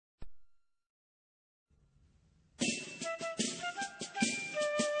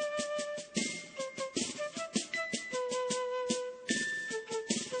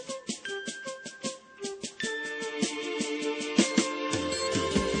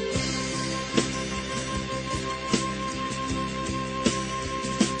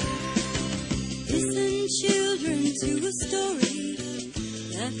story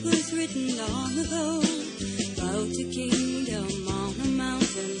that was written long ago about a kingdom on a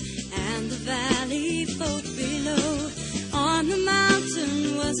mountain and the valley folk below. On the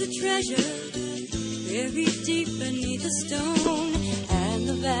mountain was a treasure buried deep beneath a stone, and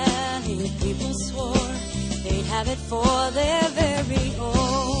the valley people swore they'd have it for their very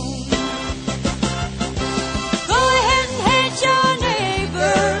own. Go ahead and hate your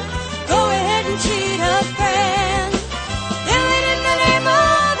neighbor, go ahead and cheat a friend, do it in the name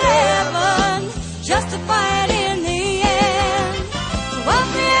of heaven, justify it in the end. There won't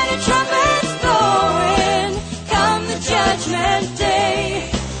be any trumpets blowing come the judgment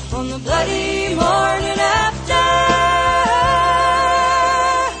day, on the bloody morning after.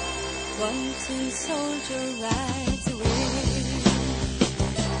 One tin soldier rides away.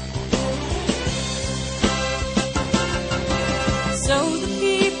 So the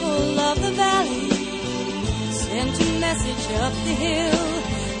people of the valley sent a message up the hill,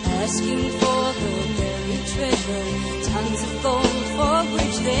 asking for the buried treasure, tons of gold for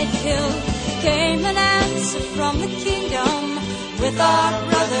which they'd kill. Came an answer from the kingdom, with our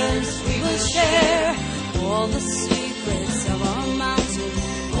brothers we will share all the secrets of our mountain,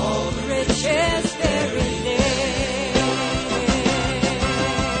 all the riches buried there.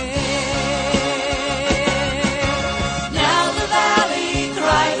 Now the valley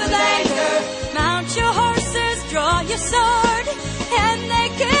cried with anger, mount your horses, draw your sword, and they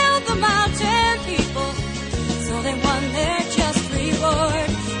killed the mountain people, so they won their just reward.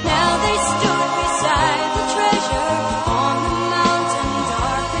 Now they stood beside the treasure on the mountain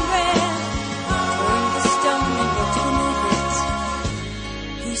dark and red, turned the stone and looked beneath it.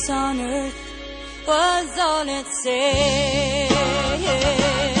 Peace on earth was all it said.